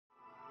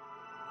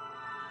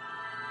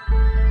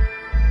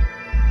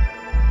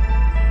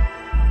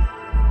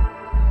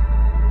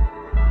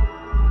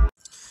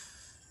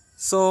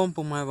សូម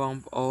ពុកម៉ែបង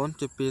ប្អូន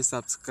ជួយពី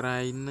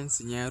Subscribe និងស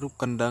ញ្ញារូប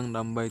កណ្ដឹង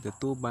ដើម្បីទ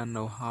ទួលបាន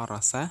នូវហោ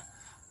រាសាស្ត្រ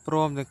ព្រ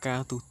មទាំងការ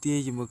ទូទាយ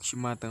ជាមួយខ្ញុំ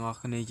បាទទាំងអស់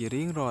គ្នាជា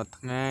រៀងរាល់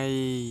ថ្ងៃ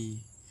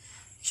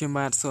ខ្ញុំ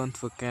បាទសូម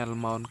ធ្វើការ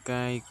លំអរ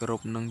កាយគោរ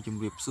ពនិងជ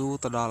ម្រាបសួរ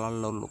ទៅដល់អស់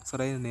លោកស្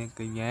រីនាង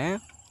កញ្ញា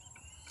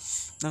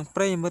និងប្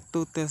រិយមិត្ត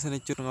ទូទាំងសនិ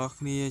កជនទាំងអស់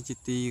គ្នាជា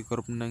ទីគោរ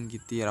ពនិងជា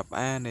ទីរាប់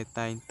អាននៃ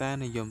តែងតា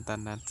និយមតាម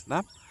ដានស្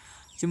ដាប់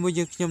ជាមួយ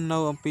យើងខ្ញុំនៅ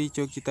អំពី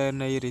ជោគជ័យ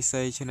នៃរិ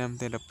ស័យឆ្នាំ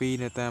ទី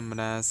12នៅតាមប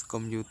ណ្ដាសង្គ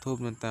ម YouTube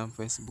និងតាម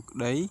Facebook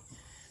ដី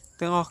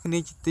ទាំងអស់គ្នា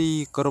ជាទី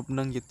គោរព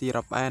និងជាទី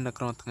រាប់អាននៅ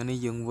ក្នុងថ្ងៃនេះ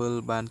យើងវិល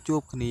បានជួ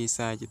បគ្នា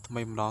សារជាថ្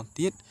មីម្ដង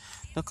ទៀត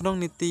នៅក្នុង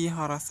នីតិ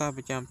ហោរាសាស្ត្រ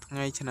ប្រចាំថ្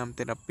ងៃឆ្នាំ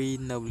ទី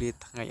12នៅវេលា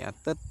ថ្ងៃអា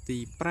ទិត្យទី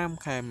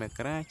5ខែមក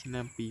រាឆ្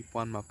នាំ2020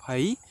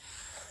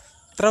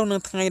ត្រូវនៅ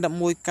ថ្ងៃ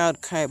11កើត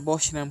ខែបុ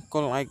ស្សឆ្នាំកុ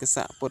រឯក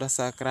ស័កពុទ្ធស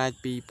ករាជ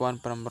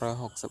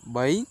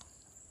2563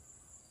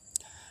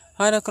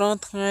ហើយនៅក្នុង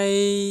ថ្ងៃ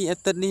អា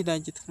ទិត្យនេះដែល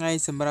ជាថ្ងៃ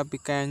សម្រាប់ពី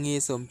ការងារ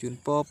សូមជូន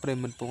ពរប្រិយ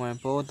មិត្តពុកម៉ែបង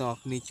ប្អូនទាំងអ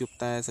ស់គ្នាជួប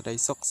តែសេចក្តី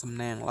សុខសំ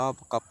ណាងល្អ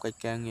ប្រកបកិច្ច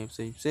ការងារផ្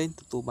សេងៗ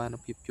ទទួលបាន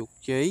ភាពជោគ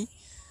ជ័យ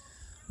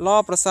ល្អ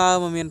ប្រសើរ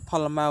មិនមានផល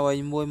លំបាកអ្វី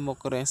មួយមក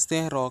រាំងស្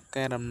ទះរាល់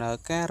ការដំណើរ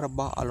ការរប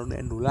ស់អស់លោកអ្ន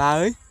កនោះឡើ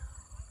យ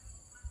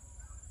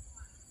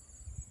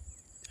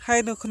ហើយ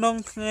នៅក្នុង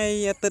ថ្ងៃ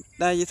អាទិត្យ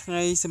ដែលជាថ្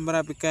ងៃសម្រា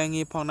ប់ពីការ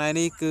ងារផងដែរ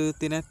នេះគឺ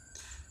ទីនេះ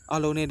អ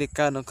ស់លោកអ្នកដែល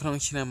កើតនៅក្នុង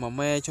ឆ្នាំម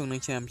មែជុំនឹ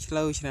ងឆ្នាំឆ្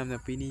លូវឆ្នាំទាំ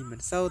ងពីរនេះមិន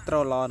សូវត្រូ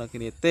វល្អនៅគ្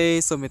នាទេ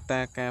សូមមេត្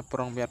តាការប្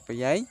រុងប្រយ័ត្នប្រ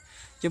យែង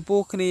ចំពោះ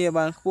គ្នា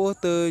បានខ្ពស់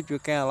ទៅជា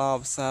ការល្អ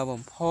ប្រសើរ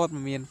បំផុតមិ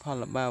នមានផល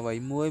លំបាកអ្វី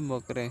មួយម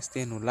ករាំងស្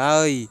ទះនោះឡើ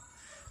យ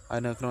ហើយ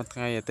នៅក្នុងថ្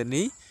ងៃអាទិត្យ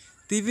នេះ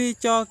ទីវី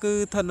ចរគឺ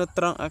ស្ថិតនៅ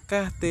ត្រង់អា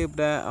កាសទេវ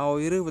តាឲ្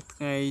យឬវថ្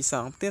ងៃស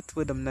ង់ផ្ទះធ្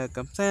វើដំណើរ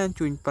កំសាន្ត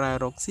ជួញប្រែ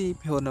រកស៊ី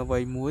ភូនអ្វី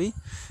មួយ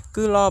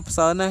គឺល្អប្រ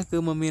សើរណាស់គឺ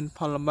មិនមានផ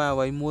លលំបាកអ្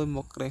វីមួយម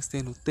ករាំងស្ទះ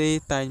នោះទេ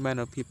តែងបាន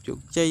នូវភាពជោគ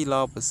ជ័យល្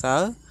អប្រសើ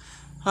រ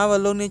ហើយបើ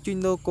លោកអ្នកជួញ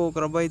ដូរគោ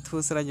ក្របីធ្វើ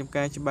ស្រែចម្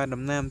ការច្បារ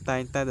ដំណាំតែ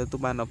ងតែទទួល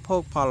បាននូវភោ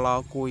គផលល្អ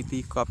គួរទី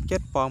កប់ចិ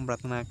ត្តប៉ងប្រា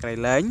ថ្នាក្រៃ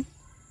លែង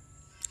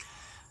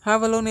ហើយ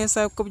បើលោកអ្នក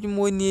សើបគប់ជា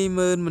មួយនាយ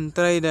មើលមន្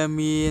ត្រីដែល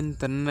មាន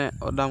ឋានៈ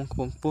ឧត្តមខ្ព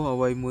ង់ខ្ពស់អ្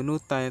វីមួយនោះ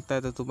តែ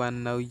ទទួលបាន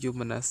នៅយ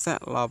មនស័ក្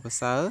តិល្អប្រ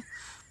សើរ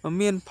មិន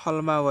មានផល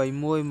លំបាកអ្វី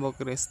មួយមក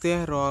រាំងស្ទះ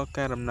រាល់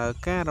ការដំណើរ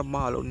ការរប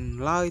ស់លោក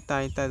ឡើយ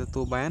តែទ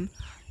ទួលបាន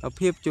នូវ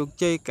ភាពជោគ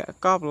ជ័យក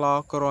កបល្អ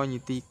ក្រញ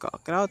ទីកក់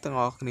ក្រៅទាំង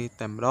អស់គ្នា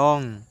តែម្ដ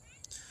ង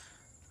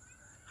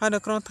ហើយនៅ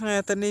ក្នុងថ្ងៃ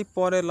អាទិត្យនេះព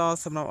ណ៌ដែលល្អ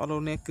សម្រាប់អស់លោ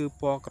កអ្នកគឺ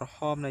ពណ៌ក្រហ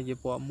មដែលជា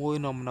ពណ៌មួយ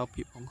នាំមកនូវ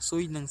ភាពហុងស៊ុ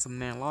យនិងសំ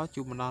ណាងល្អ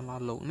ជូនមកដល់អ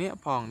ស់លោកអ្នក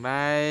ផង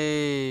ដែ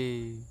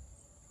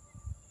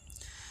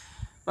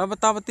រប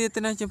ន្តទៀតទៅ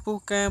នេះចំពោះ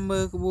ការមើ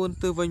លក្បួន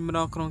ទៅវិញម្ដ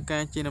ងក្នុងកា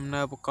រជាដំ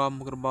ណើរប្រកប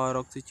មុខរបររ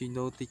កស៊ីជួញ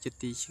ដូរទីចិត្ត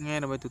ទីឆ្ងាយ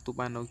ដើម្បីទទួល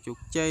បាននូវជោគ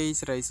ជ័យ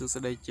សិរីសួ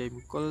ស្តីជ័យម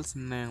ង្គល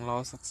សំណាងល្អ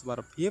សុខសុវ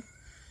ត្ថិភាព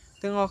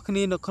ទាំងអស់គ្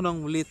នានៅក្នុង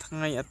វេលាថ្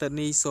ងៃអាទិត្យ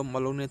នេះសូមអ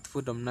រលោកអ្នកធ្វើ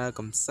ដំណើរ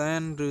កំសា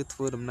ន្តឬធ្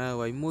វើដំណើរ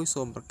អ្វីមួយ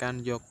សូមប្រកាន់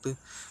យកទិស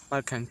បា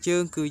ត់ខាងជើ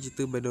ងគឺជា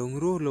ទិសបេះដូង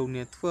រស់លោក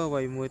អ្នកធ្វើអ្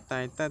វីមួយតែ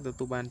ទ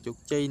ទួលបានជោគ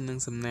ជ័យនិង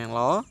សំណាង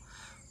ល្អ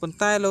ប៉ុន្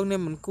តែលោកអ្ន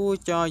កមិនគួរ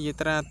ចោលយា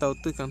ត្រាទៅ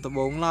ទិសខាងត្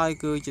បូងឡើយ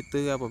គឺជាទិ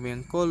សអពម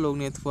ង្គលលោក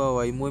អ្នកធ្វើអ្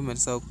វីមួយមិន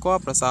សូវគប្បី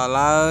ប្រសើរ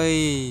ឡើយ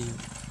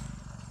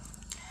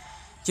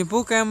ចំ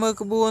ពោះការមើល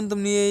ក្បួន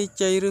ទំនាយ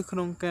ជ័យឬក្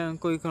នុងការអ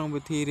ង្គុយក្នុង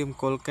ពិធីរៀបម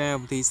ង្គលការ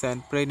ពិធីសែន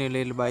ព្រេននៅ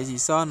លេខល្បែងស៊ី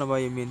សនដើម្បី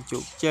ឲ្យមានជោ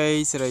គជ័យ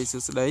សិរីសួ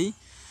ស្តី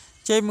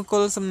ជ័យមង្គ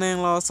លសំណាង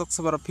ល្អសុខ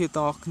សុវត្ថិភាព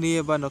ទាំងអស់គ្នា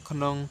បាទនៅក្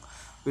នុង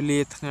វេលា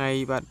ថ្ងៃ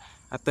បាទ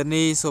អាទិត្យ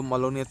នេះសូមអរ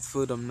លោកអ្នកធ្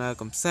វើដំណើរ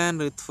កំសាន្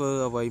តឬធ្វើ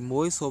អ្វី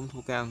មួយសូមធ្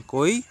វើការអង្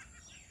គុយ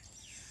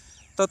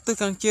តទិស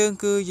ខាងជើង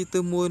គឺជាទិ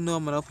សមួយនាំ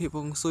មកនូវភាព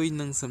ហុងស៊ុយ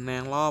និងសំណា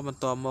ងល្អបន្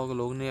តមក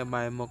លោកអ្នក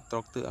បែរមុខត្រ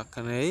កទិសអា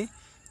គ្នេយ៍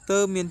ទើ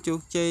បមានជោគ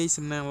ជ័យ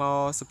សំណាងល្អ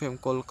សុភម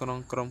ង្គលក្នុង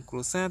ក្រុមគ្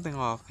រួសារទាំង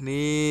អស់គ្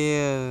នា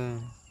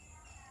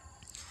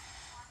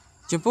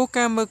ចំពោះ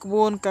ការមើលក្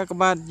បួនកាក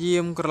បាទយា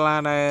មក្រឡា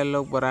ដែល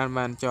លោកបុរាណ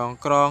បានចង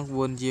ក្រងក្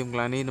បួនយាមក្រ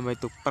ឡានេះដើម្បី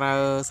ទុកប្រើ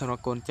សម្រា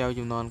ប់កូនចៅ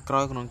ជំនាន់ក្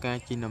រោយក្នុងការ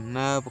ជិះដំ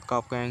ណើរប្រក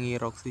បការងារ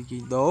រកស៊ីជួ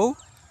ញដូរ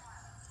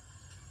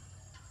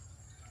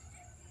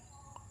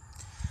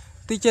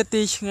ទីចិត្ត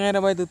ទីឆ្ងាយដើ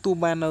ម្បីទទួល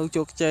បាននូវ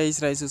ជោគជ័យ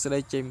ស្រីសុស្ដី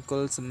ជ័យមង្គ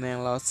លសំណាង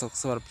ល្អសុខ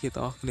សុវត្ថិភាព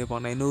ទាំងអស់គ្នាផង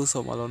ដែរនោះសូ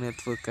មអរលោកអ្នក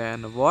ធ្វើការអ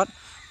នុវត្ត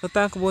នៅ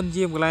តាមក្បួន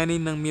យាមកន្លែងនេះ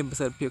នឹងមានប្រ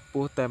សិទ្ធភាពខ្ព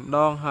ស់តែម្ដ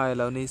ងហើយឥ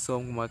ឡូវនេះសូម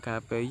កុំឲ្យការ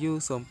ពេលយូរ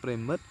សូមប្រិ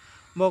មិត្ត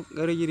មក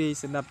រីករាយ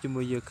ស្ដាប់ជា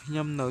មួយយើងខ្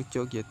ញុំនៅ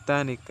ជោគយតា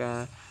នៃការ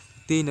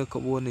ទីនៅ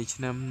ក្បួននៃ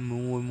ឆ្នាំ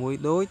មួយ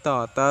ដូចត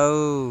ទៅ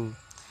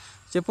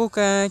ចំពោះ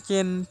ការចេ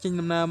ញ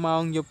ដំណើរម៉ោ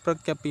ងយប់ព្រឹក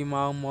ចាប់ពី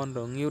ម៉ោងម៉ោងរ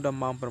ងាវដល់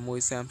ម៉ោង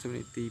 6:30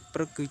 នាទីព្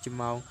រឹកគឺជា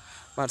ម៉ោង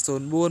បាទ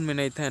04មាន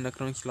ន័យថានៅ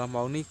ក្នុងឆ្លោះ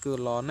ម៉ោងនេះគឺ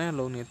ល្អណាស់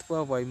លោកអ្នកធ្វើ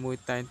អ្វីមួយ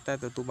តែងតែ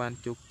ទទួលបាន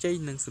ជោគជ័យ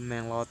និងសំណា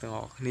ងល្អទាំងអ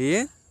ស់គ្នា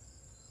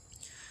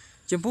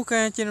ចំពោះ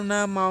ការចេញដំ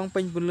ណើរម៉ោង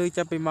ពេញពន្លឺ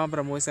ចាប់ពីម៉ោង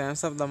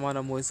 6:30 ដល់ម៉ោង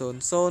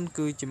 11:00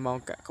 គឺជាម៉ោង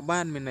កាក់ក្បា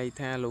នមានន័យ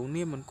ថាលោក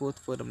អ្នកមិនគួរ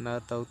ធ្វើដំណើរ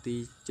ទៅទី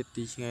ចិត្ត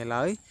ទីឆ្ងាយ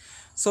ឡើយ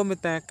សូមមេ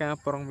ត្តាការ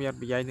ប្រុងប្រយ័ត្ន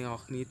ប្រយែងទាំងអ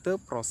ស់គ្នាទើប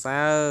ប្រ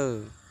សើរ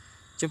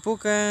ចំពោះ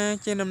ការ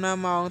ចេញដំណើរ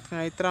ម៉ោងថ្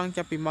ងៃត្រង់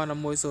ចាប់ពីម៉ោង 11:00 ដ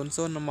ល់ម៉ោ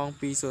ង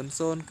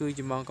 2:00 គឺ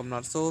ជាម៉ោងកំណ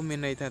ត់សូន្យមាន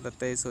ន័យថាត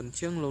ទេសូន្យ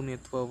ជើងលោកអ្នក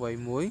ធ្វើអ្វី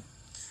មួយ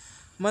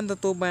មិនទ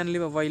ទួលបានលៀ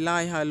បអ្វីឡើ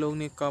យហើយលោក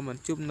អ្នកក៏មិន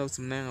ជួបនៅ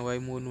សំណាងអ្វី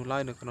មួយនោះឡើ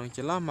យនៅក្នុងច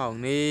ន្លោះម៉ោង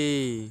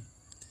នេះ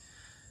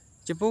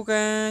ចំពោះ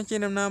ការចេញ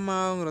ដំណើរ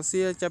ម៉ោងរ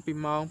សៀលចាប់ពី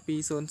ម៉ោង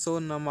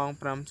 2:00 ដល់ម៉ោង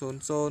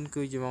 5:00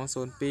 គឺជាម៉ោង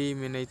02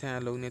មានន័យថា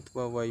លោកអ្នកធ្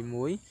វើអ្វី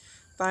មួយ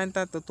តែង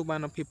តែទទួលបា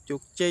នភាពជោ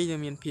គជ័យនិង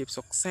មានភាព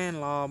សុខសាន្ត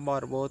ល្អប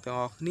រិបូរណ៍ទាំង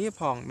អស់គ្នា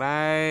ផង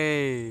ដែ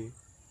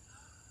រ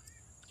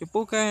ចំ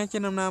ពោះការចេ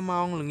ញដំណើរ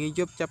ម៉ោងល្ងាច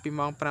យប់ចាប់ពី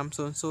ម៉ោង 5:00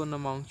 ដ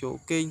ល់ម៉ោងចូល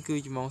គេងគឺ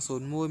ជាម៉ោង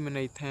01មាន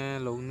ន័យថា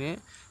លោកអ្នក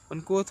មិន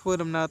គួរធ្វើ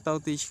ដំណើរទៅ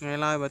ទីឆ្ងាយ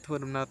ឡើយបើធ្វើ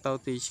ដំណើរទៅ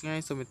ទីឆ្ងាយ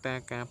សូមមេត្តា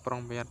ការប្រុង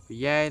ប្រយ័ត្នប្រ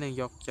យែងនិង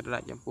យកចិត្តដា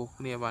ក់ចំពោះ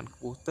គ្នាបានខ្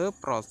ពស់ទៅ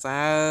ប្រ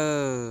សើ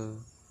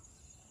រ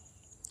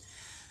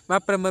បា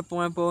ទប្រិមិត្តប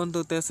ងប្អូន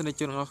ទូទៅសិស្សនិក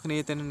ជនទាំងអស់គ្នា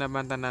ទាំងដែល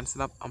បានតាមដានស្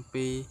ដាប់អំ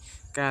ពី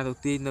ការទូ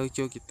ទាញនៅ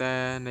ជោគជតា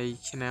នៃ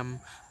ឆ្នាំ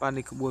បាទ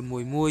នៃក្បួន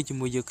មួយជា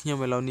មួយយើងខ្ញុំ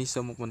ឥឡូវនេះសូ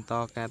មមកបន្ត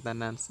ការតាម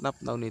ដានស្ដាប់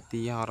នៅនី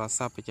តិហោរា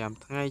សាស្ត្រប្រចាំ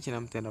ថ្ងៃឆ្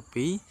នាំទី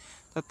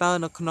12តើ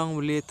នៅក្នុង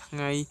វេលាថ្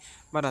ងៃ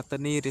បាទអាទិ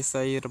ត្យនេះរា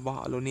សីរបស់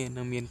អលោកនេះ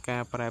នឹងមានកា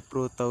រប្រែប្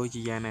រួលទៅ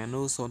ជាយ៉ាងណា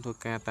នោះសូមធ្វើ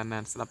ការតាមដា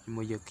នស្ដាប់ជា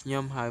មួយយើងខ្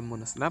ញុំហើយមុន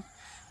នឹងស្ដាប់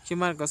ខ្ញុំ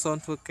បានក៏សូម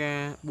ធ្វើការ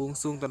បួង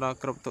សួងទៅដល់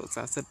គ្រប់ទុក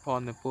ស័ក្តិសិទ្ធិផង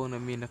ទាំងពួងដែ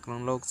លមាននៅក្នុង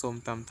លោកសូម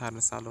តាមថារ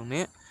សាលោក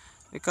អ្នក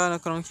នៅ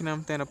ក្នុងឆ្នាំ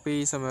ទី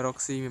12សមរក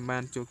ស៊ីមានបា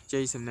នជោគជ័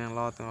យសំណាង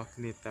ល្អទាំងអស់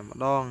គ្នាតែម្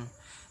ដង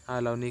ហើយ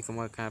ឥឡូវនេះកុំ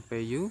ឲ្យខាតពេ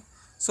លយូរ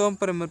សូម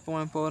ប្រិមិត្តប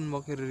ងប្អូនម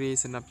ករីរី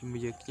ស្ដាប់ជាមួយ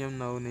យើងខ្ញុំ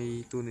នៅនៃ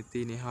ទូនី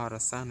តិនៃហោ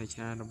រាសាស្ត្រនៃឆ្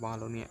នាំរបស់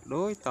លោកអ្នក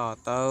ដូចត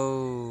ទៅ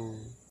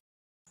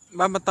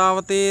បានបន្តម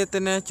កទៀត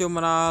ទៅចូលម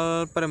កដល់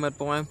ប្រិមិត្ត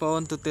បងប្អូ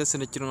នទូទៅសិ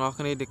និចទាំងអស់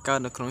គ្នាដែលកើត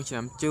នៅក្នុងឆ្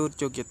នាំជូត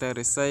ជោគជតា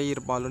រាសី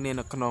របស់លោកអ្នក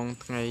នៅក្នុង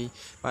ថ្ងៃ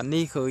បាទ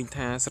នេះឃើញ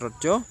ថាស្រត់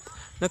ចុះ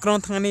នៅក្នុង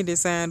ថ្ងៃនេះទេ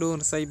សាដួង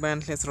រាសីបាន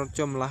ធ្លាក់ស្រត់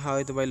ចុះម្ល៉េះហើ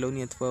យទោះបីលោក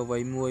អ្នកធ្វើអ្វី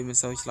មួយមិន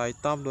សូវឆ្លើយ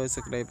តបដោយ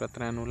សេចក្តីប្រា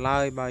ថ្នានោះឡើ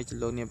យបើជា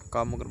លោកអ្នកប្រក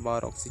បមុខរបរ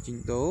រកស៊ីជីង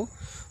ដូ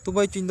ទោះ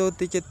បីជីងដូ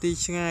ទីចិត្តទី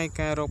ឆ្ងាយ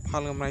ការរកផ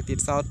លកម្រៃទៀត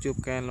សោតជួប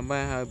ការលំបា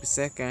កហើយពិ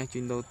សេសការជី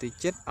ងដូទី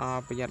ចិត្ត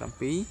ប្រយ័ត្នអំ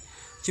ពី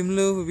ជំ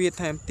ងឺវិវាទ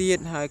ថែមទៀត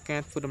ហើយកា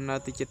រធ្វើដំណើរ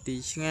ទៅចិត្តទី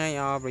ឆ្ងាយ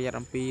ប្រយ័ត្ន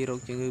អំពីរោគ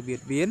ជំងឺបៀ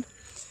តបៀន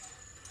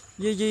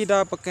យាយីដ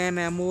ល់ប្រការ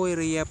ណាមួយ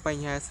រាប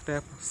ញ្ហាស្ទះ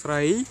ស្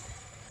រី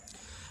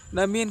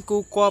ដែលមានគូ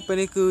គាប់ពេល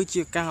នេះគឺ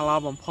ជាការល្អ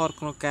បំផុត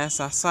ក្នុងការ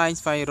សះស្វែង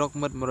ស្វែងរក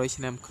មិត្ត100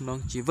ឆ្នាំក្នុង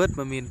ជីវិត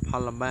មិនមានផ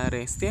លលំបាក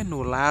រាំងស្ទះ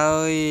នោះឡើ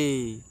យ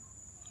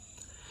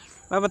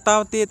បាទបន្ត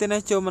ទៀតទៅ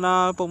នេះចូលមកដ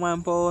ល់ពុកម៉ែបង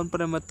ប្អូនប្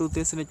រិមិត្តទូ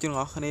ទេសនិកជនទាំង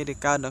អស់គ្នាដែល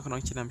កើតនៅក្នុង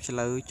ឆ្នាំឆ្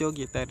លូវជោគ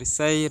ជតារា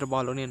សីរប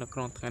ស់លោកអ្នកនៅក្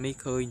នុងថ្ងៃនេះ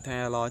ឃើញថា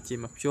ល្អជា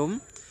មកជុំ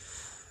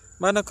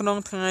បាទនៅក្នុង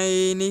ថ្ងៃ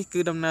នេះគឺ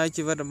ដំណើរ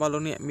ជីវិតរបស់លោ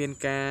កអ្នកមាន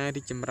ការ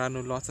រីកចម្រើន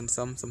លូតលាស់សន្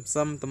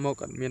សំទៅមុខ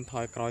អត់មានថ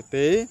យក្រោយ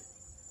ទេ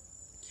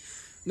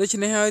ដូច្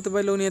នេះហើយទោះ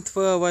បីលោកអ្នកធ្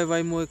វើអ្វី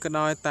មួយក៏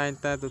ដោយតែង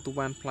តែទទួល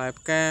បានផ្លែ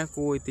ផ្កា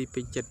គួរទី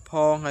ពេញចិត្តផ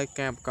ងហើយ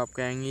ការប្រកប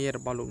ការងាររ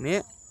បស់លោកអ្ន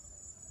ក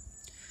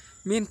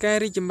មានការ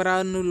រីកចម្រើ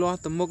នលូតលាស់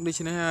ទៅមុខដូ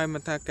ច្នេះហើយមិ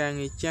នថាការ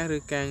ងារចាស់ឬ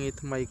ការងារ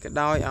ថ្មីក៏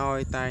ដោយឲ្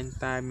យតែង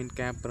តែមាន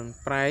ការប្រឹង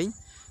ប្រែង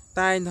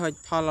តែងតែហុច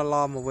ផលល្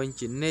អមកវិញ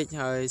ជានិច្ច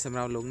ហើយសម្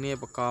រាប់លោកអ្នក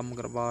ប្រកបមុខ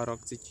របររក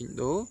ស៊ីជីង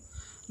ដូ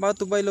បើ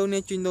ទោះបីលោកអ្ន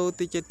កជួញដូរ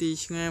ទីចិត្តទី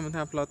ឆ្ងាយមិន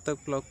ថាផ្លូវទឹក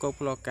ផ្លូវគោក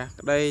ផ្លូវអាកាស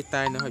ក្តី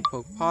តែនៅហុចភោ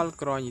គផល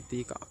ក្រនីតិ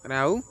កក់ក្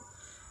ដៅ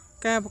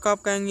ការប្រកប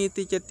ការងារ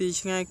ទីចិត្តទី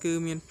ឆ្ងាយគឺ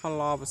មានផល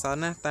ល្អប្រសើរ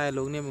ណាស់តែ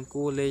លោកអ្នកមិន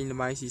គួរលេងល្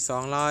បែងស៊ីស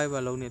ងឡើយបើ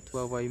លោកអ្នកធ្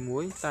វើអ្វីមួ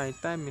យ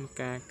តែមាន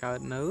ការកើត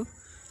នៅ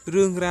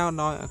រឿងរ៉ាវ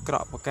ដោយអាក្រ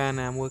ក់ប្រការ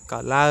ណាមួយកើ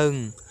តឡើង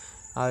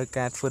ហើយ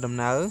ការធ្វើដំ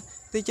ណើរ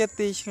ទីចិត្ត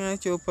ទីឆ្ងាយ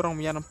ចូលប្រុង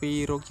ប្រយ័ត្នអំពី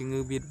រោគជំងឺ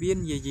បៀតបៀន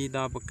យាយីដ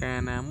ល់ប្រការ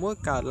ណាមួយ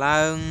កើត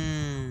ឡើង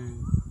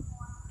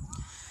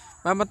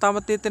បានបន្តម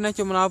កទៀតទៅនេះ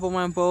ជំរាបពុក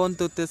ម៉ែបងប្អូន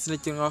ទូទៅស្នេ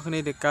ហ៍ទាំងអស់គ្នា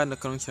ដែលកើតនៅ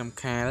ក្នុងឆ្នាំ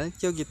ខាល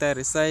ជោគជតា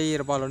រាសី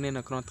របស់លោកអ្នក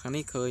នៅក្នុងថ្ងៃ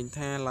នេះឃើញ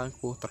ថាឡើង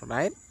ខ្ពស់ត្រ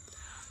ដែត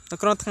នៅ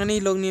ក្នុងថ្ងៃនេះ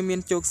លោកអ្នកមា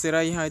នជោគសេ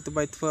រីហើយទោះ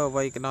បីធ្វើអ្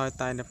វីក៏ដោយ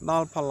តែផ្ដ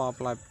ល់ផលល្អ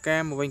ផ្លែផ្កា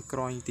មកវិញក្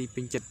រញទី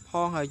ពេញចិត្តផ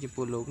ងហើយចំ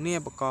ពោះលោកអ្នក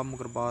ប្រកបមុ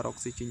ខរបររក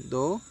ស៊ីជីង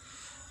ដូ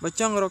បើ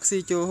ចង់រកស៊ី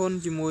ចូលហ៊ុន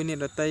ជាមួយអ្នក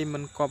ដតីមិ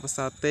នគប់ប្រ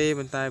សើរទេ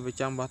ប៉ុន្តែបើ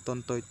ចង់បោះទុន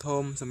តូច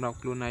ធំសម្រាប់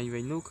ខ្លួនឯងវិ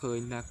ញនោះឃើញ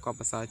ថាគប់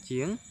ប្រសើរ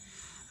ជាង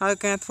ហើយ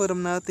ការធ្វើ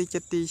ដំណើរទីចិ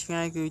ត្តទីឆ្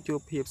ងាយគឺជួប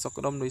ភាពសុខ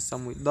ដុមដោយសម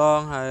មួយដង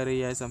ហើយរី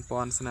ឯសម្ព័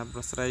ន្ធស្នាប់ប្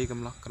រស្រីកំ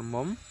ឡោះក្រ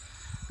មុំ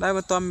ដែលប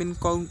ន្តមាន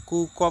កូនគូ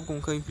គប់កុំ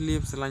ឃើញភ្លា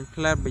មស្រឡាញ់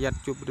ផ្លែតប្រយ័ត្ន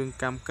ជួបរឿង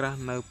កម្មក្រាស់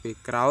នៅពេល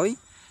ក្រោយ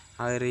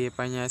ហើយរី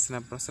បញ្ញាស្នា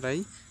ប់ប្រស្រី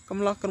កំ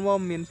ឡោះក្រមុំ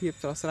មានភាព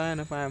ស្រស់ស្រាយ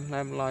និងផ្អែមល្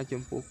ហែមល្អ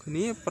ចំពោះគ្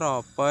នាប្រ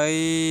ពៃ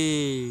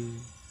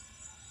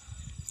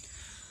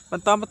ប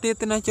ន្តមកទៀត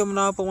ទៅនេះជំ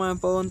រាបពុកម៉ែបង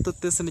ប្អូនទូ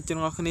ទៅស្នេហ៍ជន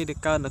របស់គ្នាដែល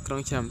កើតនៅក្នុ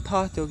ងឆ្នាំ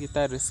ថោះជោគជ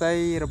តារាសី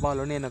របស់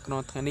លោកអ្នកនៅក្នុ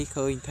ងថ្ងៃនេះ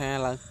ឃើញថា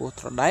ឡើងខ្ពស់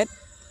ត្រដែត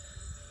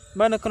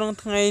បាទនៅក្នុង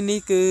ថ្ងៃនេះ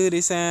គឺ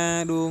រិសា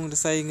ដួងរា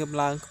សីងើប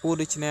ឡើងខ្ពស់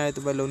ដូចនេះទៅ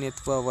បើលោកអ្នក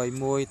ធ្វើអ្វី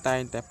មួយតែ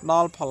ងតែផ្ដ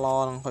ល់ផលល្អ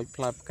និងហុច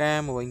ផ្លែផ្កា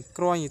មកវិញ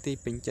ក្រញទី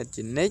ពេញចិត្ត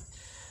ជានិច្ច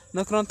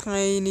នៅក្នុងថ្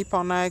ងៃនេះផ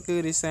ងដែរគឺ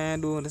រិសា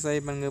ដួងរាសី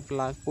បានងើប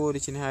ឡើងខ្ពស់ដូ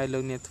ច្នេះហើយលោ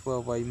កអ្នកធ្វើ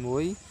អ្វីមួ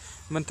យ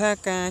មិនថា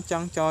ការច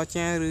ង់ចរ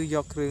ចាឬយ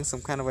កគ្រឿង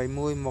សំខាន់អ្វី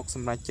មួយមកស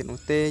ម្រាប់ចិត្តនោះ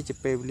ទេជា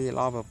ពេលវេលា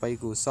ល្អប្រពៃ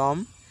គូសម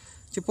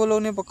ចំពោះលោក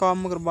អ្នកប្រកប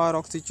មុខរបររ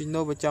កស៊ីជី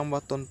ណូប្រចាំ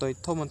បោះទុនតូច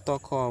ធំមិនត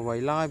ខអ្វី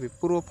ឡើយពី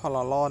ព្រោះផល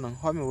ល្អនឹង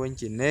ហុចមកវិញ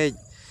ជានិច្ច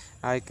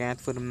ហើយការ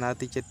ធ្វើដំណើរ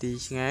ទីចិត្តទី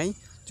ឆ្ងាយ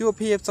ជួប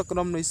ភាពសុខ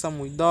ដុមដោយសម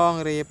មួយដង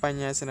រេបញ្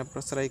ញាស្នាប់ប្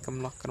រស្រីកំ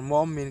ឡោះក្រ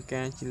មុំមាន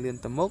ការជឿនលឿន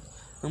ទៅមុខ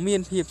និងមា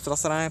នភាពស្រ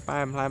ស់ស្រាយផ្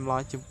អែមល្ហែមល្អ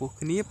ចំពោះ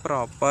គ្នាប្រ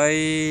ពៃ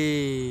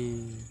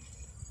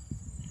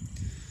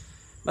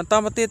បន្ត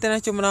មកទៀតទៅ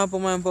ជំរាបពុ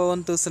កម៉ែបងប្អូន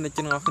ទស្សនិកជន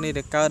ទាំងអស់គ្នា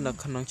ដែលកើតនៅ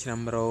ក្នុងឆ្នាំ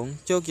រោង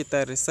ចូលគី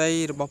តារិស័យ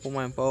របស់ពុក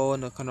ម៉ែបងប្អូន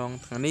នៅក្នុង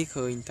ថ្ងៃនេះ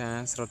ឃើញថា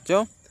ស្រត់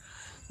ចុះ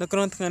នៅក្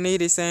នុងថ្ងៃនេះ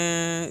រិសា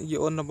យ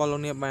អូនរបស់លោ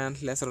កអ្នកបាន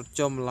ធ្លាក់ស្រត់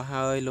ចុះម្ល៉េះ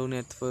ហើយលោកអ្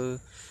នកធ្វើ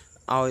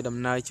ឲ្យដំ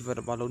ណើរជីវិត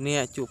របស់លោកអ្ន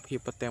កជួបភាព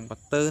ប្រទាំងប្រ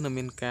ទើនិង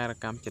មានការ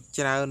កម្មចិត្ត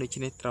ច្រើនដូ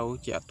ច្នេះត្រូវ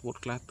ជាអត់ធ្មត់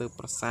ខ្លះទៅ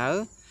ប្រសើរ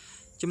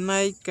ចំ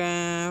ណែកកា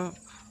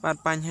របាទ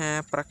បញ្ហា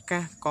ប្រកា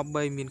សក៏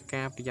បីមាន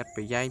ការប្រយ័ត្ន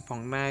ប្រយែងផ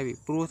ងដែរពី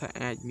ព្រោះថា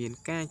អាចមាន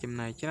ការចំ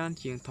ណាយច្រើន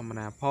ជាងធម្ម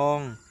តាផង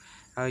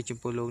ហើយចំ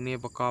ពោះលោកអ្នក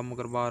បកមុ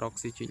ខរបររក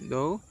ស៊ីជួញ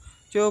ដូរ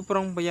ចូលប្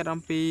រុងប្រយ័ត្ន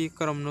អំពី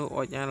ក្រុមនោះ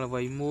អុចអាលអ្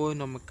វីមួយ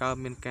នាំមកកើត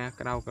មានការ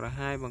ក្តៅក្រ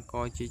ហាយបង្ក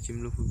ជាចំ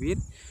នួនវិវាទ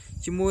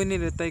ជាមួយនឹង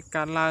រតី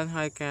កាត់ឡើង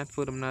ហើយការធ្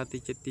វើដំណើរទី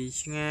ចិត្តទី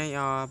ឆ្ងាយ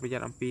ឲ្យប្រយ័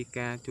ត្នអំពី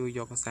ការជួយយ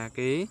កកសា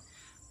គេ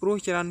ព្រោះ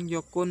ច្រើនយ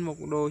កគុណមក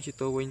ដូរជា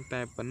ទៅវិញ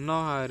តែប៉ុណ្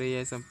ណោះហើយរាយ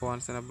សម្ព័ន្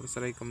ធស្រាប់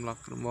ស្រីកំឡោះ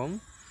ក្រមុំ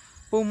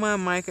ពុំ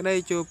ម៉ែក្តី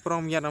ចូលប្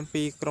រំយ៉ាត់អំ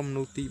ពីក្រុម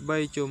នោះទី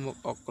3ចូលមក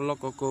អុកលុក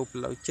កកោផ្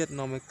លូវចិត្ត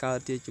នាំឲ្យកើត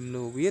ជាចំ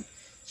នួនវិវាទ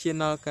ជា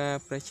ដល់ការ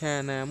ប្រឆា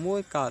ណាមួយ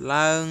កើត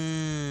ឡើង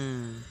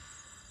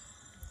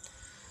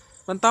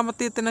បន្តមក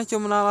ទៀតទៅ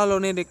ជំរាបឲ្យលោក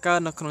អ្នកដែលកើត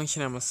នៅក្នុងឆ្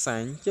នាំម្សា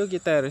ញ់ចូលគី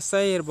តារិ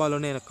ស័យរបស់លោ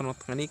កអ្នកនៅក្នុង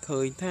ថ្ងៃនេះឃើ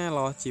ញថា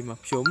ល្អជាមក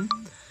ភ្ជុំ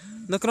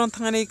នៅក្នុង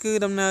ថ្ងៃនេះគឺ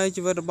ដំណើរ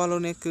ជីវិតរបស់លោ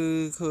កអ្នកគឺ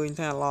ឃើញ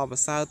ថាល្អប្រ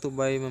សើរទោះ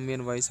បីមិនមាន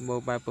អ្វីសម្បូរ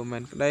បែបប៉ុន្មា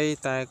នក្តី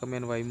តែក៏មា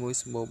នអ្វីមួយ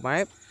សម្បូរបែ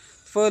ប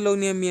ធ្វើលោក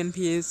អ្នកមាន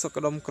ភាពសុខ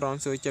ដុមក្រំ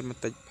ជួយចិត្តប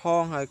ន្តិចផ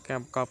ងហើយការ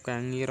ប្រកបកា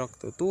រងាររក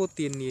ទទួល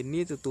ទាននា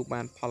នាទទួល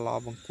បានផលល្អ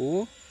បង្គួរ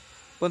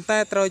ប៉ុន្តែ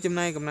ត្រូវចំ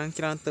ណាយកម្លាំង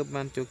ច្រើនទៅ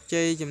បានជោគ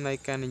ជ័យចំណែក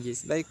ការនិយាយ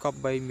ស្ដីក៏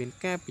បីមាន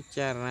ការពិ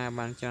ចារណា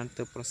បានច្រើន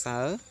ទៅប្រសើ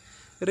រ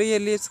រាយ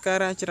លាភស្កា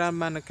រៈច្រើន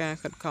បាននៃការ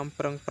ខិតខំ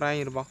ប្រឹងប្រែង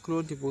របស់ខ្លួ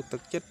នចំពោះទឹ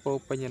កចិត្តពោ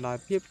ពេញដោយ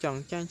ភាពចង់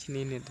ចាញ់ឈ្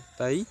នះអ្នកដ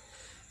ទៃ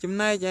ចំ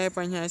ណែកឯប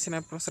ញ្ហាស្នេ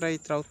ហ៍ប្រុសស្រី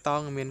ត្រូវត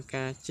ងមាន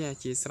ការចេះអ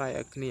ធិស្ឋាន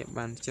ឲ្យគ្នា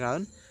បានច្រើ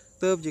ន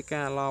ទើបជា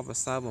ការល្អប្រ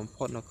សើរបំ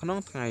ផុតនៅក្នុង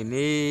ថ្ងៃ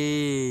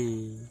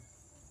នេះ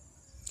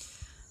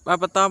បាទ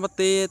បន្តមក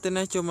ទៀតទៅ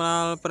នេះជំរា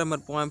បប្រិមិ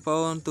ត្តបងប្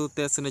អូនទូទ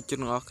ស្សនិកជន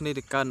ទាំងអស់គ្នា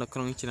ដែលកើតនៅក្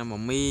នុងឆ្នាំម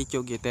មីជោ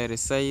គយេតេរិ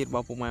ស័យរប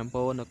ស់បងប្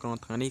អូននៅក្នុង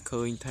ថ្ងៃនេះ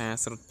ឃើញថា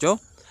ស្រត់ចុះ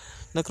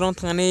នៅក្នុង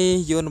ថ្ងៃនេះ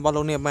យន្តរបស់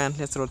លោកអ្នកបាន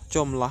ធ្លាក់ស្រត់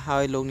ចុះម្ល៉េះហើ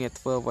យលោកអ្នក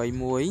ធ្វើអ្វី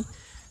មួយ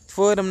ធ្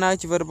វើដំណើរ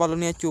ជីវិតរបស់លោក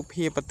អ្នកជួប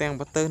ភាពប្រទាំង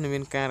ប្រទើនិងមា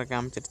នការក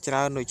ម្មចិត្តច្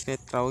រើនដូច្នេះ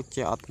ត្រូវ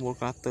ជាអត់ធ្មត់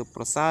ខ្លះទៅ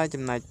ប្រសើរ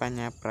ចំណែកបញ្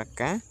ហាប្រ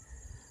កាស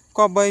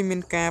ក៏បីមា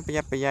នការប្រ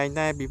យ័ត្នប្រយែង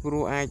ដែរពីព្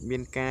រោះអាចមា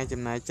នការ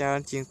ចំណាយច្រើន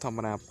ជាងធម្ម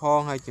តាផង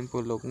ហើយចំ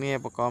ពោះលោកអ្នក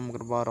បកកមុខ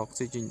របររក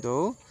ស៊ីជីងដូ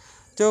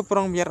ចូលប្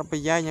រុងប្រយ័ត្នប្រ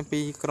យែងអំ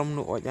ពីក្រុម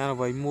នោះអុចអាល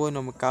អ្វីមួយ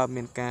នាំមកកើត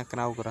មានការក្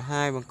តៅក្រ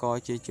ហាយបង្ក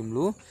ជាចំ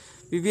នួន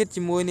វិវាទ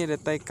ជាមួយអ្នកដ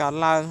ទៃកើត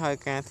ឡើងហើយ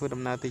ការធ្វើ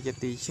ដំណើរទៅចិត្ត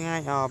ទីឆ្ងាយ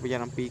ឲ្យប្រយ័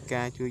ត្នអំពី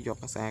ការជួយយក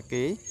កសា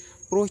គេ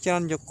ព្រោះច្រើ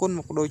នយកគុណ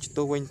មកដូរ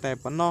ទៅវិញតែ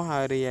ប៉ុណ្ណោះហើ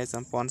យរាយស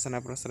ម្ព័ន្ធស្នេ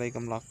ហ៍ប្រុសស្រី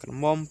កំឡោះក្រ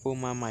មុំពូ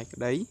ម៉ាម៉ៃក្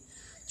តី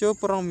ចូល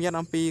ប្រំយ៉ាត់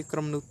អំពីក្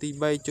រុមនោះទី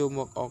3ចូលម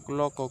កអុក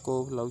លុកកកោ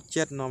ផ្លូវ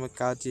ចិត្តនាំឲ្យ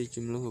កើតជា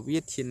ចំនួនវិវា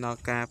ទឈានដល់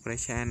ការប្រ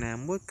ឆាណា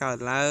មួយកើត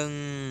ឡើង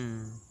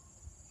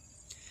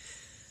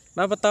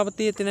បាទបន្តទៅ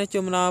ទៀតទីនេះ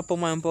ជំរាបពុក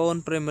ម៉ែបងប្អូន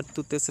ប្រិមិត្ត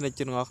ទូទស្សនិក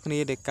ជនទាំងអស់គ្នា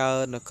ដែលកើ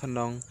តនៅក្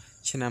នុង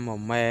ឆ្នាំម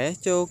មែ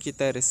ចូលគី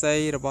តារិស័យ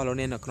របស់លោក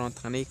អ្នកនៅក្នុង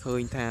ថ្ងៃនេះឃើ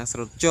ញថាស្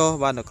រត់ចុះ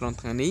បាទនៅក្នុង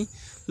ថ្ងៃនេះ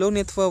លោក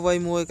អ្នកធ្វើអ្វី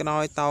មួយក៏ដោ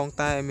យតោង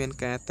តែមាន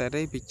ការត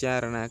រិពិចា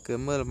រណាគឺ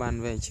មើលបាន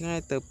វែងឆ្ងាយ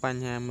ទៅប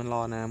ញ្ហាមិនល្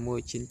អណាមួយ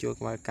ឈានចូល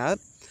ក្បែរកើត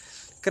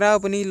ក្រៅ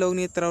ពីនេះលោក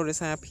អ្នកត្រូវរ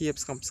ក្សាភាព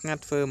ស្ងប់ស្ងា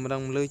ត់ធ្វើម្ដ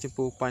ងលើចំ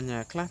ពោះបញ្ហា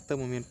ខ្លះទៅ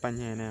មិនមានប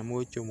ញ្ហាណាមួ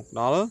យចូលមក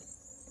ដល់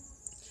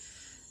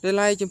ដែល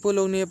ឡែកចំពោះ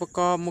លោកអ្នកបកក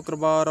មុខរ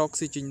បររក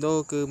ស៊ីជីងដូ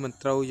គឺមិន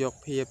ត្រូវយក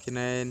ភាពចំ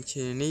ណែន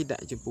ឈាននេះដា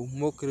ក់ចំពោះ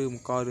មុខឬម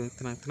កករឿង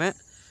ថ្នាក់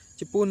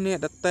ចំពោះអ្នក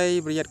ដតី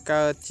ប្រយ័ត្ន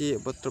កើតជា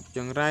បទ្រុបច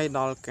ង្រៃ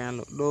ដល់ការល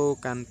ក់ដូរ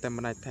កាន់តែ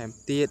ម្ដេចថែម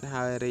ទៀត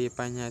ហើយរាយ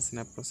បញ្ហាស្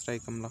នេហ៍ប្រុសស្រី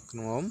កំឡោះក្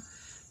នុង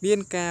មាន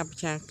ការប្រ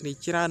ឆាំងគ្នា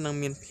ច្រើននិង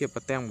មានភាព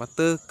ប្រទាំងប្រ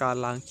ទើកើត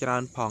ឡើងច្រើ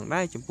នផង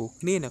ដែរចំពោះ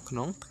គ្នានៅក្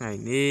នុងថ្ងៃ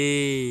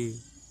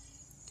នេះ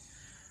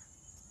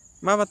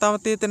មកបន្ត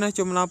ទៀតទៅនេះ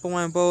ជំរាបពុក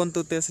ម៉ែបងប្អូន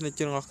ទូទស្សនិក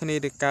ជនរបស់គ្នា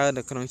ដែលកើត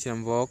នៅក្នុងឆ្នាំ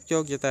វកជោ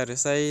គយតារិ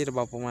ស័យរប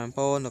ស់ពុកម៉ែបង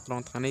ប្អូននៅក្នុង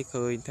ថ្ងៃនេះ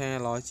ឃើញថា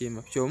ល្អជាម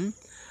កជុំ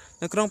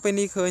នៅក្នុងពេល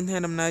នេះឃើញថា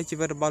ដំណើរជី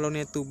វិតរបស់លោក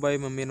អ្នកទូបី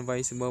មិនមានអ្វី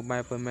សម្បូរបែ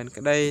បប៉ុន្មាន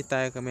ក្តី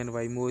តែក៏មានអ្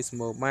វីមួយស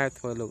ម្បូរបែប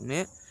ធ្វើលោកអ្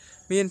នក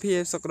មានភាព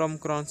សុខដុម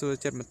ក្រំសួរ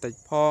ចិត្តបន្តិច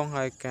ផង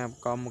ហើយការប្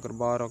រកបមុខរ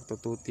បររកទ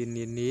ទួលទាន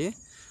នានា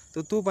ទ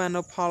ទួលបាន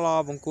នៅផលល្អ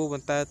បង្គួរប៉ុ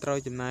ន្តែត្រូវ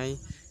ចំណាយ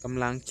កម្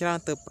លាំងច្រើន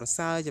ទៅប្រ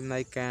សើរចំណែ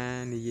កការ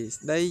និយាយ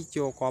ស្ដី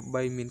ចូលគប្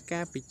បីមាន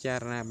ការពិចា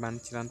រណាបាន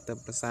ច្រើនទៅ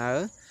ប្រសើរ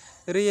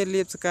រាយ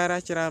លាភសក្ការៈ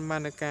ច្រើនបា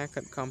ននៃការ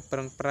ខិតខំប្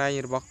រឹងប្រែង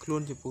របស់ខ្លួ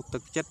នចំពោះទឹ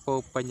កចិត្តពោ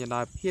ពេញ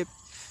ដោយភាព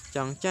ច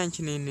ង់ចាញ់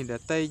ឈ្នះនេះដ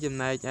តីចំ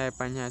ណែកឯ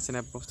បញ្ហាស្នេ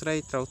ហ៍ប្រុសស្រី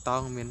ត្រូវតោ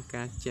ងមាន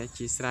ការជា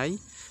ជាស្រ័យ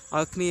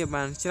ឲ្យគ្នា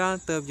បានច្រើន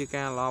ទៅជា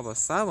ការល្អប្រ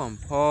សើរបំ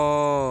ផុ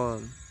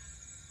ត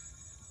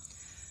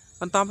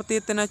បន្តទៅទៀ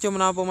តទៅណាជំ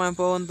រាបពុកម៉ែបង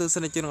ប្អូនទស្ស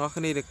និកជនទាំងអស់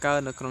គ្នាដែលកើត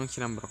នៅក្នុងឆ្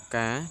នាំរ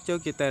កាចូល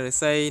គីតារិ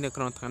ស័យនៅ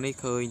ក្នុងថ្ងៃនេះ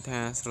ឃើញថា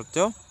ស្រត់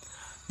ចុះ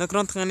នៅក្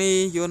នុងថ្ងៃនេះ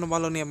យន្តរប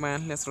ស់លោកអ្នកបាន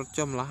ធ្លាក់ស្រត់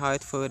ចុះម្ល៉េះហើយ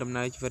ធ្វើដំ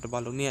ណើរជីវិតរប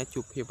ស់លោកអ្នក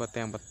ជួបភាពប្រ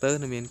ទាំងប្រទើ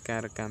និងមានការ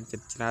កម្មចិ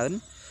ត្តច្រើន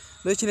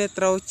ដូច្នេះ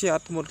ត្រូវជាអ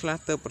ត់ធ្មត់ខ្លះ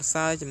ទៅប្រ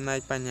សើរចំណែក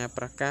បញ្ហា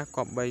ប្រកាស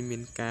ក៏បីមា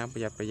នការប្រ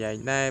យ័ត្នប្រយែង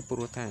ដែរព្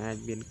រោះថាអាច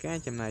មានការ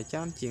ចំណាយច្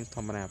រើនជាងធ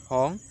ម្មតាផ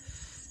ង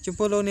ចំ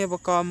ពោះលោកអ្នកប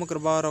កកមុខរ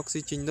បររក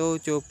ស៊ីជីងដូ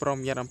ចូលប្រំ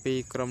យ៉ាត់អំពី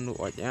ក្រុមនោះ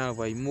អុចអាអ្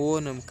វីមួយ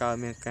នឹងកើត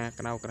មានការ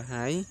ក្តៅក្រ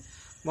ហាយ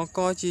បង្ក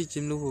ជា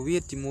ជំនួសវិវិ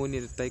ធជាមួយនិ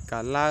រតីកា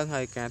រឡើង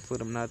ហើយការធ្វើ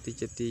ដំណើរទី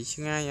ចិត្តទី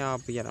ឆ្ងាយឲ្យ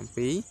ប្រយ័ត្នអំ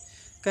ពី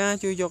ការ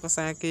ជួយយកអា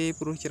សាគេ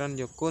ព្រោះច្រើន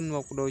យកគុណម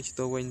កបដូរជា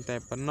ទៅវិញតែ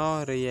ប៉ុណ្ណោះ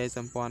រាយស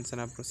ម្ព័ន្ធស្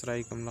នាប្រុសស្រី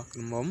កំឡោះក្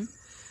រមុំ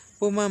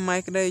ពុំម៉ែ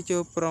ក្តីចូ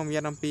លប្រមយ័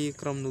ត្នអំពី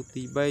ក្រុមនោះ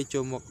ទី3ចូ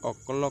លមកអ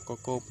កលក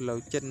កោផ្លូវ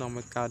ចិត្តនាំ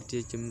ឲ្យកើតជា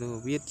ជំនួស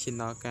វិវិធឈាន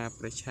ដល់ការ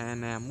ប្រឆា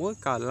ណាមួយ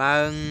កើតឡើ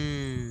ង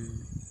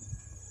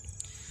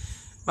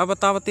បាទប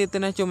ន្តទៅទៀត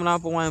នេះជំរាប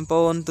បងប្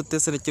អូនទ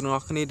ស្សនិកជនរប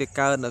ស់គ្នាដែល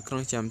កើតនៅក្នុ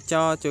ងចាំ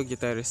ចោចូលជា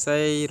តែរិស័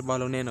យរបស់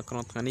លោកអ្នកនៅក្នុ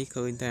ងថ្ងៃនេះ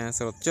ឃើញថា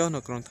ស្រត់ចុះនៅ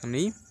ក្នុងថ្ងៃ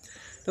នេះ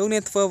លោកអ្ន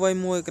កធ្វើអ្វី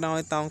មួយក្រោយ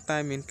តោងតែ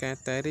មានការ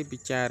តែរិះពិ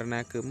ចារណា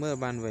គឺមើល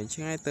បានវែង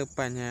ឆ្ងាយទៅ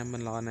បញ្ហាមិ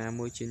នល្អណា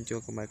មួយជិនចូល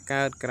កម្ពុជា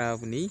កើតក្រៅ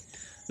នេះ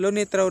លោក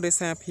អ្នកត្រូវរក្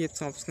សាភាព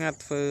ស្ងប់ស្ងាត់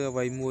ធ្វើអ្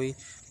វីមួយ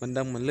មិន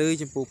ដឹងមិនលឺ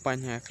ចំពោះប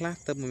ញ្ហាខ្លះ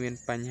ទៅមាន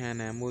បញ្ហា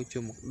ណាមួយជួ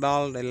បមកដ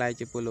ល់ដែលឡែក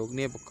ចំពោះលោក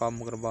អ្នកបក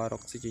មុខរបររ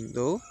កស៊ីជីង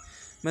ដូ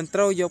មិនត្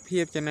រូវយក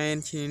ភាពចំណែន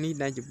ឈ្នានេះ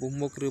ដែលចំពោះ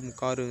មុខឬមក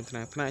ករឿងថ្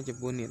នាក់ចំ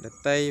ពោះអ្នកដ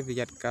តីប្រ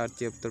យ័ត្នកើត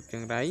ជាទប់ច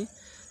ង្រៃ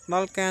ដ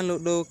ល់ការលូ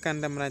ដូកាន់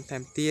តែម្ដងថែ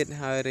មទៀត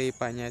ហើយរេ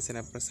បញ្ញាស្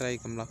នាប្រស្រី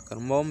កំឡោះក្រ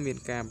មុំមាន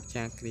ការប្រ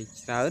ឆាំងគ្នា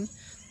ច្រើន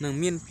និង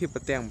មានភាព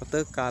ប្រទាំងប្រ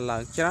ទើកើតឡើ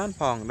ងច្រើន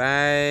ផង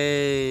ដែ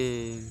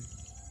រ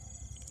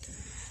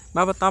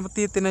បាទបន្តទៅ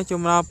ទៀតទីនេះ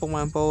ជំរាបពុក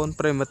ម៉ែបងប្អូន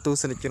ប្រិមត្តទ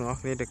ស្សនិកជនរបស់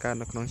គ្នាដែលកើត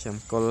នៅក្នុងឆ្នាំ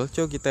កុល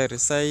ចូលគិតតែរិ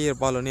ស័យរ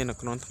បស់លោកអ្នកនៅ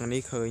ក្នុងថ្ងៃ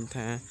នេះឃើញ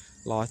ថា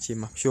ល្អជា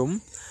មកជុំ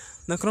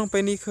នៅក្នុងពេ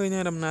លនេះឃើញ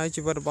ថាដំណើរ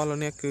ជីវិតរបស់លោក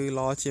អ្នកគឺ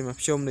ល្អជាមក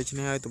ជុំដូច្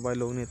នេះហើយទោះបី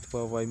លោកអ្នកធ្វើ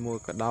អ្វីមួយ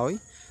ក៏ដោយ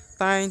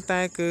តែង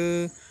តែគឺ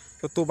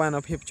ទទួលបាន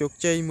ភាពជោគ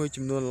ជ័យមួយ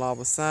ចំនួនល្អ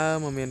ប្រសើរ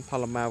មកមានផ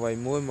លម៉ាអ្វី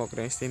មួយមក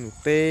រាំងស្ទះនោះ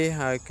ទេ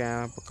ហើយការ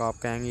ប្រកប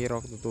ការងាររ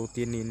កទទួល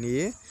ទាននានា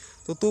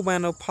ទទួលបាន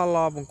នៅផល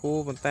ល្អបង្គូ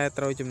ប៉ុន្តែ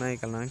ត្រូវចំណាយ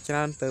កម្លាំងច្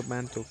រើនទៅបា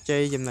នជោគជ័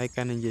យចំណែក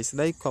ការនិយាយស្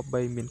ដីក៏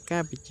បីមានកា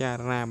រពិចារ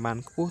ណាបាន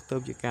ខ្ពស់ទៅ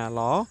ជាការ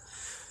ល្អ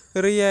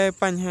រីឯ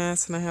បញ្ហា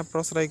ស្នេហាប្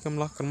រុសស្រីកំ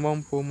ឡោះក្រមុំ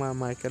ពូម៉ា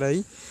ម៉ាយក្តី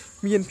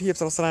មានភាព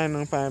ស្រស់ស្រាយនិ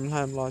ងផ្អែមល្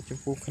ហែមល្អចំ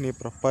ពោះគ្នា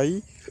ប្រពៃ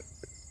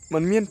มั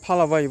นមានផល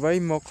អ្វី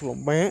មកលំ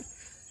បាក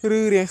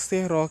ឬរាំងស្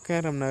ទះរាល់កា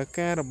រដំណើរ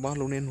ការរបស់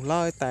លោកអ្នកនោះ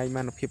ឡើយតែ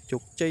បានភាពជោ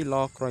គជ័យល្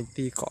អក្រោយ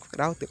ទីកក់ក្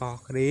ដៅទាំងអ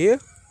ស់គ្នា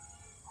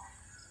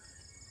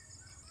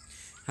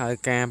ហើយ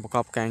ការប្រក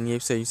បការងារ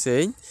ផ្សេ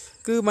ង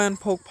គឺបាន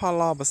ភោគផល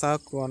ល្អប្រសើរ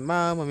គ្រាន់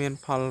បើមិនមាន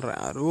ផលរ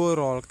អាក់រួល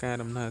រាល់ការ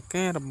ដំណើរ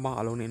ការរបស់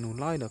លោកអ្នកនោះ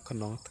ឡើយនៅក្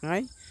នុងថ្ងៃ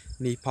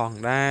នេះផង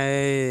ដែ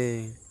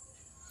រ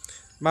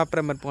បាទប្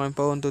រិមត្តបង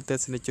ប្អូនទូទៅ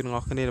ស្និទ្ធជនរប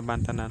ស់គ្នាបាន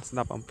តាមដានស្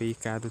ដាប់អំពី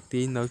ការទូ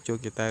ទីនៅជោគ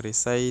ជតារិ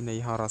ស័យនៃ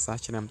ហោរាសាស្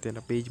ត្រឆ្នាំទី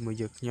12ជាមួយ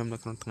យើងខ្ញុំនៅ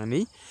ក្នុងថ្ងៃ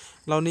នេះ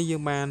ឡូវនេះយើ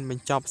ងបានប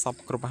ញ្ចប់សព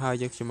គ្រប់ហើយ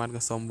យើងខ្ញុំបាន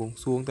ក៏សូមបួង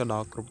សួងទៅដ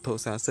ល់គ្រប់ធុ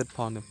សាសិទ្ធផ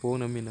លទាំងពួង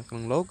នៅមាននៅក្នុ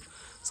ងលោក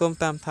សូម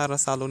តាមថារ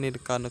សាលោកនេះ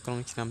កើតនៅក្នុង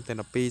ឆ្នាំទី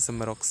12ស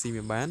ម្រាប់ស៊ី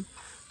មានបាន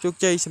ជោគ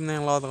ជ័យសំណាង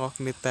ល្អទាំងអស់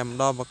គ្នាតែម្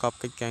ដងប្រកប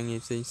កិច្ចការងារ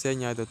ផ្សេង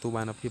ឲ្យទទួល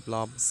បានភាពល្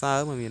អប្រសើរ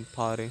មិនមានផ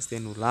លរាំងស្ទះ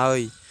នោះឡើយ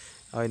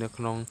ហើយនៅ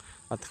ក្នុង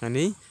ថ្ងៃ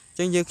នេះ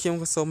ចឹងយើងខ្ញុំ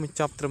ក៏សូមបញ្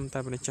ចប់ត្រឹមតែ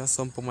ប៉ុណ្ណេះចុះ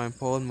សូមពុកម៉ែបង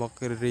ប្អូនមក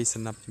រី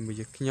ស្នាប់ជាមួយ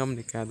យើងខ្ញុំใ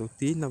นការទូ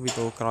ទីនៅវី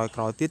ដេអូក្រោ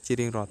យៗទៀតជា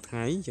រៀងរាល់ថ្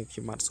ងៃយើងខ្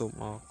ញុំបាទសូម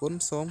អរគុណ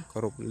សូមគោ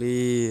រព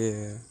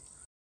លា